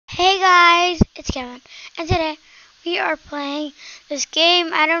Hey guys, it's Kevin, and today we are playing this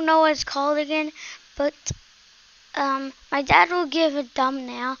game. I don't know what it's called again, but my dad will give a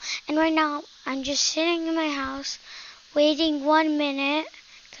thumbnail, and right now I'm just sitting in my house waiting 1 minute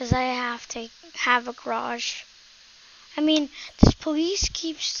because I have to have a garage. This police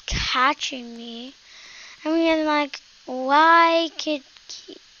keeps catching me. Why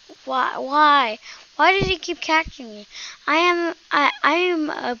Why does he keep catching me? I am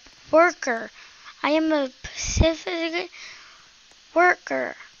a worker. I am a Pacific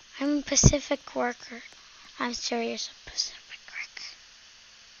worker. I'm a Pacific worker. I'm serious, a Pacific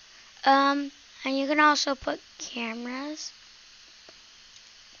worker. And you can also put cameras.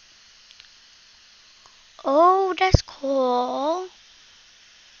 Oh, that's cool.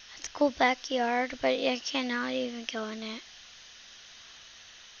 That's a cool backyard, but I cannot even go in it.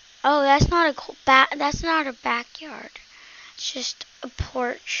 Oh, that's not a backyard. It's just a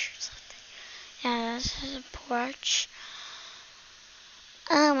porch. Yeah, this is a porch.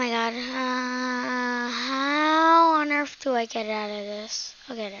 Oh my god. How on earth do I get out of this?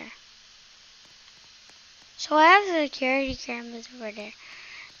 Okay, there. So I have the security cameras over there.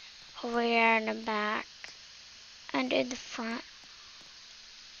 Over here in the back. And in the front.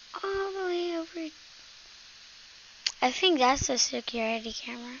 All the way over. I think that's the security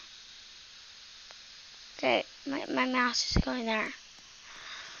camera. Okay, my mouse is going there.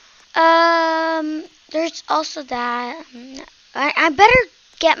 There's also that. I better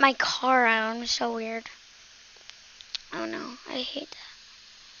get my car out. I'm so weird. Oh no, I hate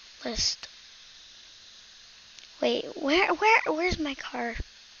that list. Wait, where's my car?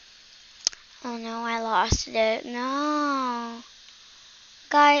 Oh no, I lost it. No.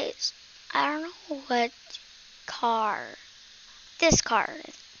 Guys, I don't know what car. This car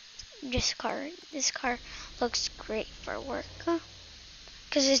looks great for work.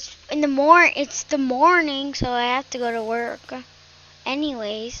 Cause it's the morning, so I have to go to work.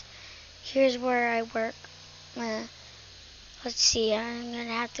 Anyways, here's where I work. Let's see, I'm gonna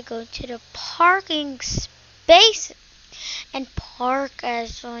have to go to the parking space and park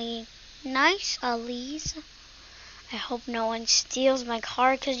as a nice Elise. I hope no one steals my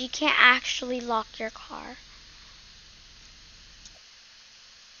car, cause you can't actually lock your car.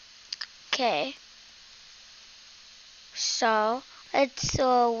 Okay. So let's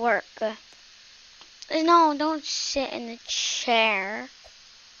work. No, don't sit in the chair.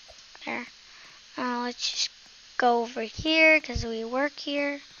 There. Let's just go over here because we work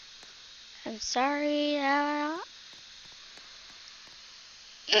here. I'm sorry.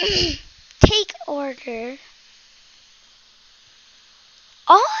 Take order.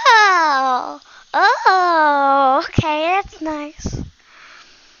 Oh, okay, that's nice.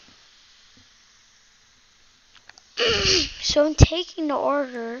 So I'm taking the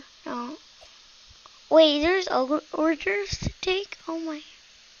order. No. Wait, there's other orders to take? Oh my.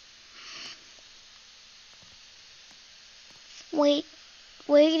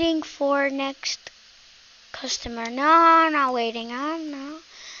 Waiting for next customer. No, I'm not waiting. I'm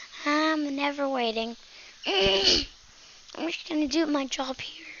never waiting. I'm just gonna do my job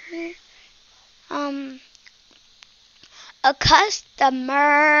here. A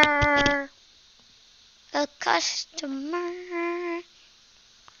customer. A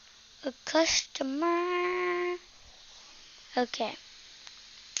customer. Okay.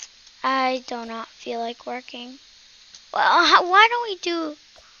 I do not feel like working. Well, why don't we do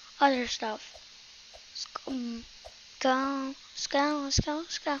other stuff? Let's go.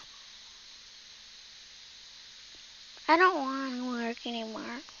 I don't want to work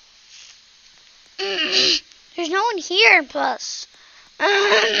anymore. There's no one here, plus.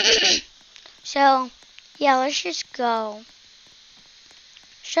 So, yeah, let's just go.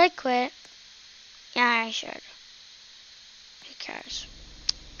 Should I quit? Yeah, I should. Who cares?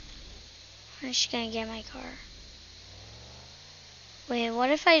 I'm just gonna get my car. Wait, what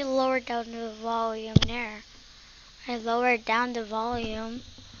if I lower down the volume there? I lowered down the volume.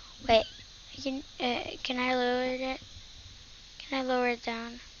 Wait, can I lower it? Can I lower it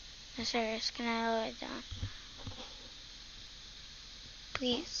down? No, serious, can I lower it down?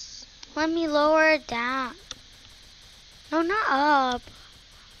 Please, let me lower it down. No, not up.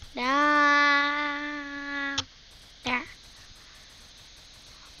 Down. There.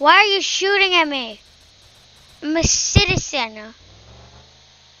 Why are you shooting at me? I'm a citizen.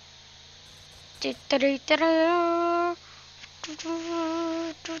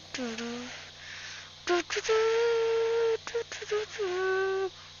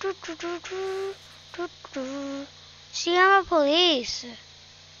 See, I'm a police.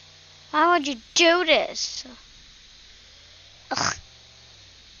 Why would you do this? Ugh.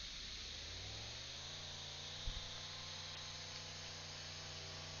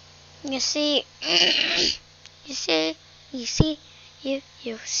 You see, you see, you see,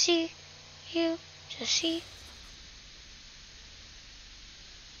 you see, you just see.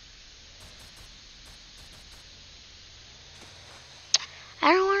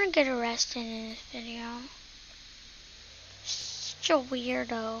 I don't want to get arrested in this video. Such a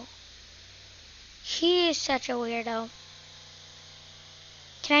weirdo. He is such a weirdo.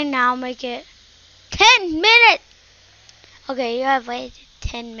 Can I now make it 10 minutes? Okay, you have waited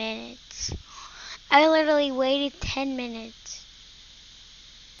 10 minutes. I literally waited 10 minutes.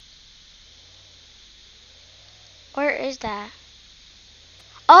 Where is that?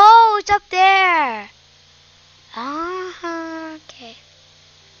 Oh, it's up there. Okay.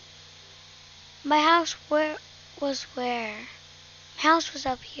 My house was where? My house was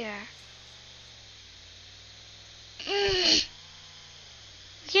up here. We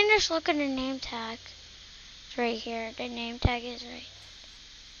can just look at the name tag. It's right here. The name tag is right.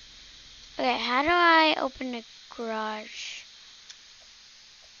 Okay, how do I open the garage?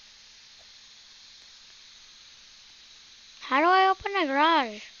 How do I open the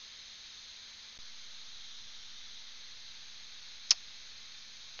garage?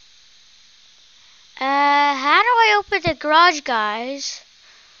 How do I open the garage, guys?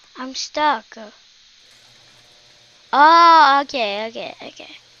 I'm stuck. Oh, okay.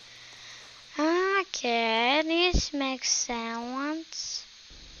 Okay, this makes sense.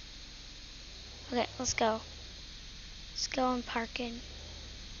 Okay, let's go. Let's go and park in.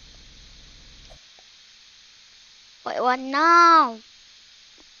 Wait, what? No.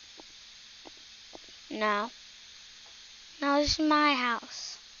 No, this is my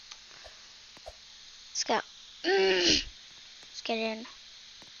house. Let's go. Let's get in.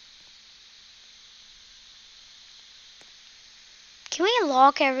 Can we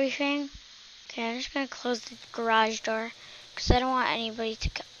lock everything? Okay, I'm just gonna close the garage door because I don't want anybody to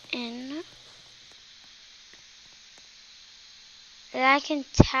come in. And I can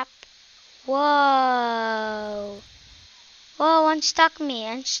tap. Whoa. Whoa, unstuck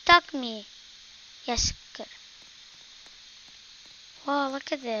me. Yes, good. Whoa,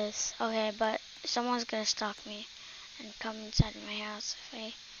 look at this. Okay, but someone's gonna stalk me and come inside my house if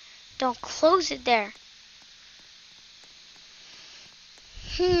I don't close it there.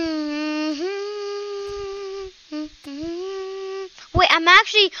 Wait, I'm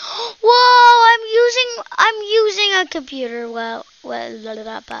actually. Whoa! I'm using a computer. Well,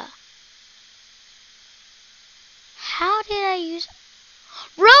 how did I use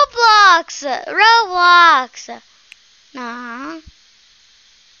Roblox? Nah.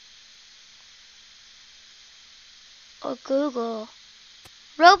 Oh, Google.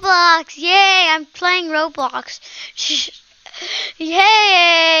 Roblox! Yay! I'm playing Roblox.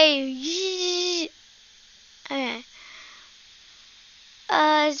 Yay! Okay.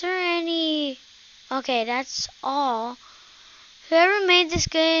 Is there any? Okay, that's all. Whoever made this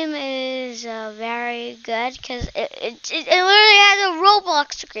game is very good because it literally has a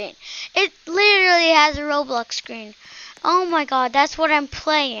Roblox screen. It literally has a Roblox screen. Oh my god, that's what I'm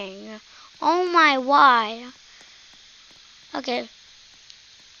playing. Oh my, why? Okay.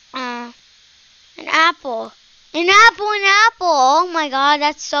 An apple. An apple. Oh my god,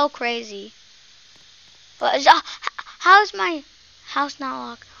 that's so crazy. How's my house not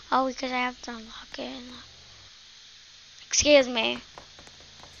locked? Oh, because I have to unlock it. Excuse me.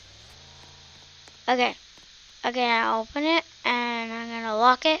 Okay, I open it and I'm gonna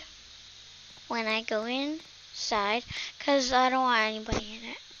lock it when I go inside because I don't want anybody in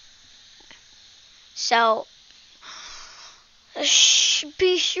it. So,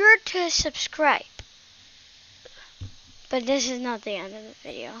 be sure to subscribe. But this is not the end of the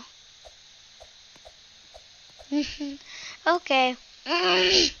video. Okay.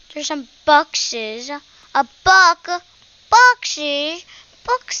 There's some boxes.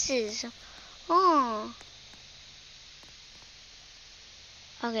 Boxes. Oh.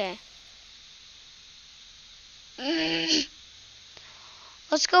 Okay.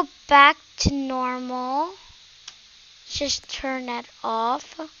 Let's go back to normal. Just turn that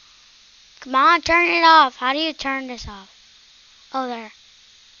off. Come on, turn it off. How do you turn this off? Oh, there.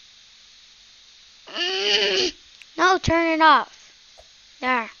 No, turn it off.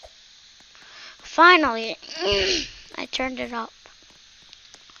 There. Finally, I turned it off.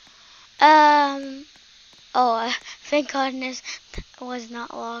 Oh, thank goodness that was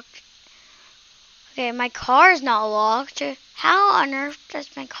not locked. Okay, my car is not locked. How on earth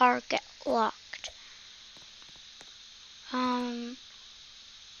does my car get locked? No,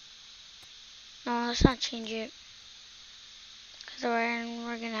 let's not change it. Because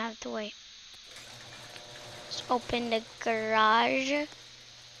we're going to have to wait. Let's open the garage.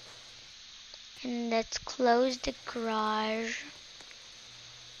 And let's close the garage.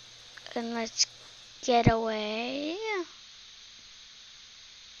 And let's get away.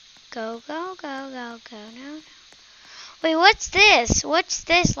 Go, go, go, go, go. No. Wait, what's this? What's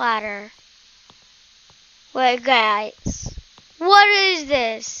this ladder? Wait, guys. What is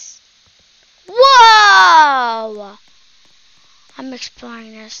this? Whoa! I'm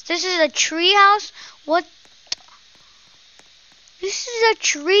exploring this. This is a tree house? What? This is a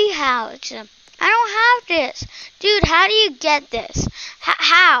tree house. I don't have this. Dude, how do you get this?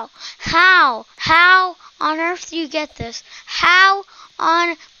 How? How on earth do you get this? How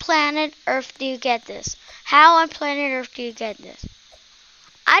on planet Earth do you get this? How on planet Earth do you get this?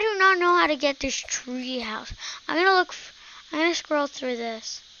 I do not know how to get this tree house. I'm gonna scroll through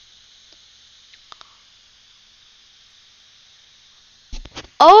this.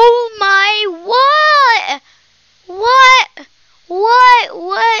 Oh my, what? What?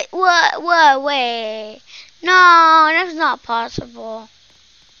 Wait. No, that's not possible.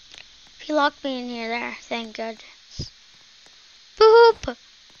 He locked me in here there, thank goodness. Boop.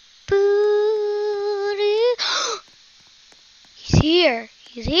 Boop. He's here.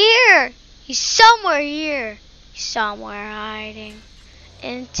 He's here. He's somewhere here. He's somewhere hiding.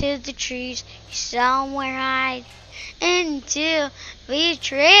 Into the trees. He's somewhere hiding. Into the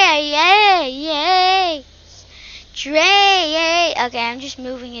tree. Yay. Tree. Okay, I'm just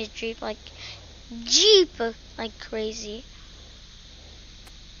moving his Jeep like crazy.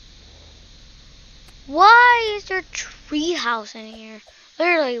 Why is there a tree house in here?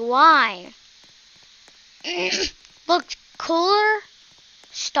 Literally, why? Look, cooler.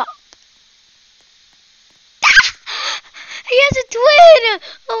 Stop. He has a twin!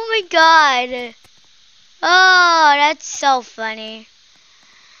 Oh my god. Oh, that's so funny.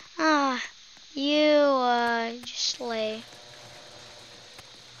 Ah, you just slay.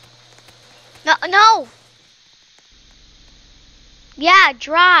 No. Yeah,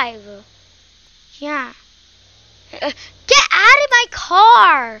 drive. Yeah. Get out of my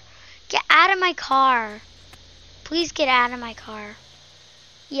car. Get out of my car. Please get out of my car.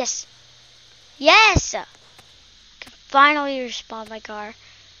 Yes. Yes. I can finally respawn my car.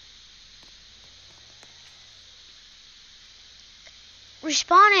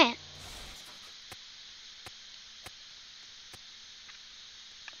 Respawn it.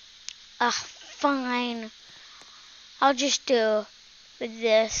 Ugh, fine. I'll just do with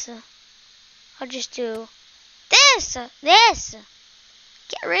this. I'll just do this.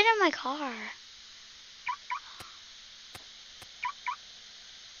 Get rid of my car.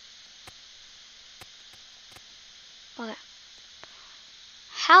 Okay.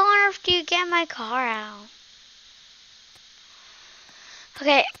 How on earth do you get my car out?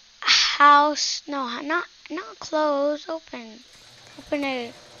 Okay, house. No, not close. Open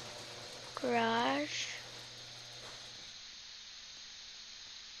a garage.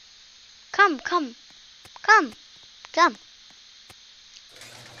 Come.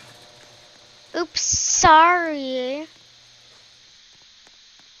 Oops, sorry.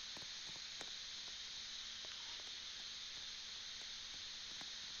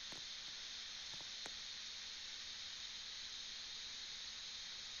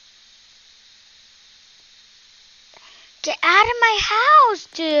 Get out of my house,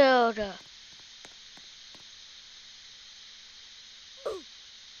 dude.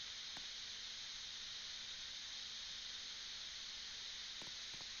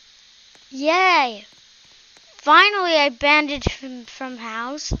 Yay. Finally, I banned him from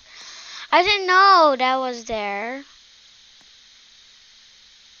house. I didn't know that was there.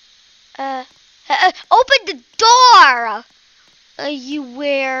 Open the door! You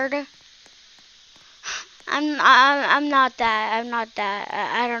weird. I'm not that. I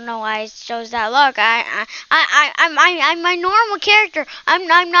don't know why it shows that. Look, I'm my normal character. I'm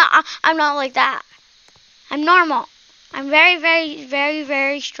not like that. I'm normal. I'm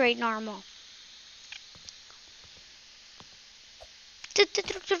very straight normal.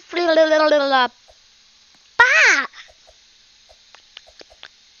 Bah!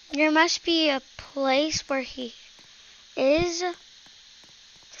 There must be a place where he is.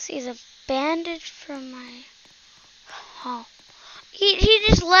 He's abandoned from my home. He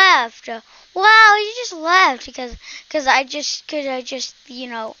just left. Wow, he just left because I just did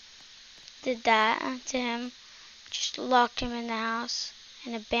that to him. Just locked him in the house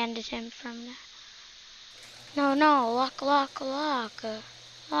and abandoned him from the. No, lock.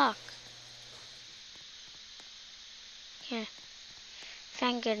 Here.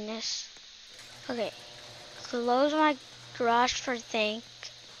 Thank goodness. Okay. Close my garage for sink.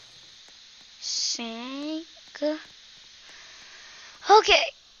 Okay.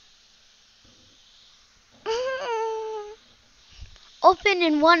 open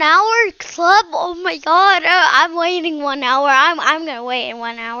in 1 hour club. Oh my god, I'm waiting 1 hour. I'm gonna wait in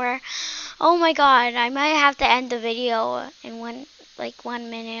 1 hour. Oh my god, I might have to end the video in 1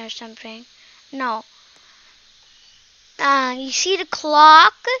 minute or something. No. You see the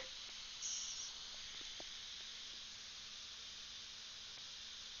clock?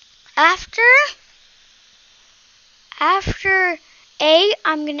 After 8,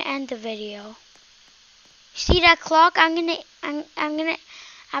 I'm gonna end the video. See that clock? I'm gonna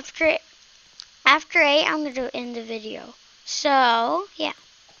after 8, I'm gonna end the video. So yeah.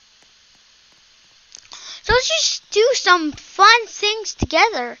 So let's just do some fun things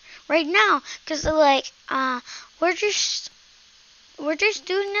together right now, cause like we're just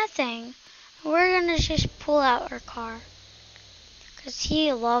doing nothing. We're gonna just pull out our car, cause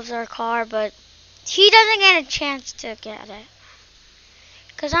he loves our car, but he doesn't get a chance to get it.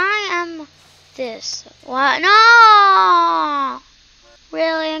 Cause I am this. What? No!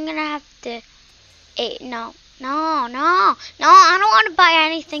 Really? I'm gonna have to. No. I don't want to buy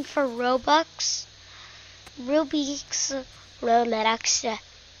anything for Robux. Robux.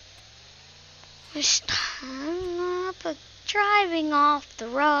 Stop driving off the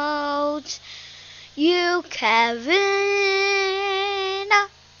roads. You, Kevin.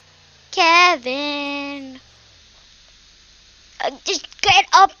 Just get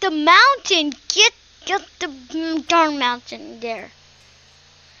up the mountain. Get the darn mountain there.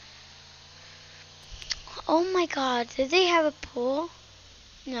 Oh my god, did they have a pool?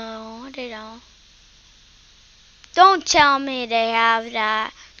 No, they don't. Don't tell me they have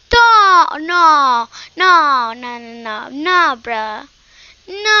that. No, bruh.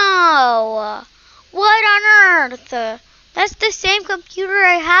 No. What on earth? That's the same computer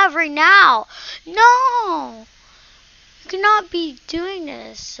I have right now. No. You cannot be doing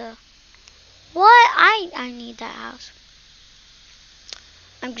this. What? I need that house.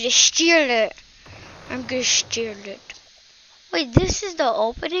 I'm gonna steal it. Wait, this is the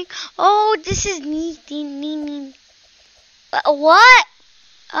opening? Oh, this is neat. What?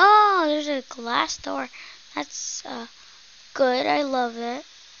 Oh, there's a glass door. That's good. I love it.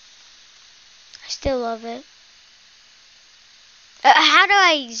 I still love it. How do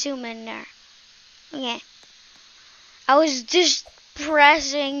I zoom in there? Okay. I was just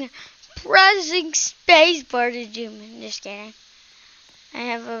pressing spacebar to zoom in. Just kidding. I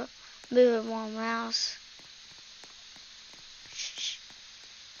have a movable mouse.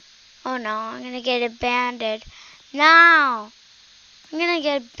 Oh no, I'm gonna get abandoned. No! I'm gonna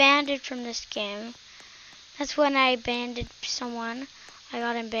get banned from this game. That's when I abandoned someone. I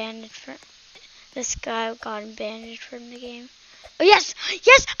got abandoned for this guy got banned from the game. Oh yes!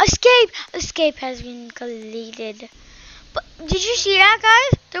 Yes! Escape! Escape has been completed. But did you see that,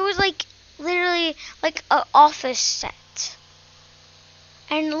 guys? There was like literally like an office set.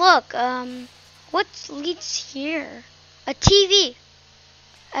 And look, what leads here? A TV.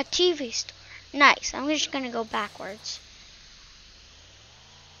 A TV store. Nice. I'm just gonna go backwards.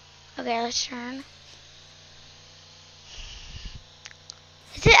 Okay, let's turn.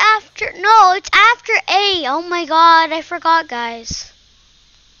 Is it after? No, it's after 8. Oh my god, I forgot, guys.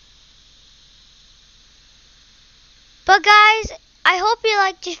 But guys, I hope you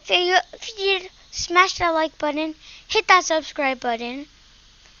liked this video. If you did, smash that like button, hit that subscribe button,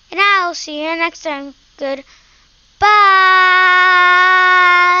 and I'll see you next time. Goodbye.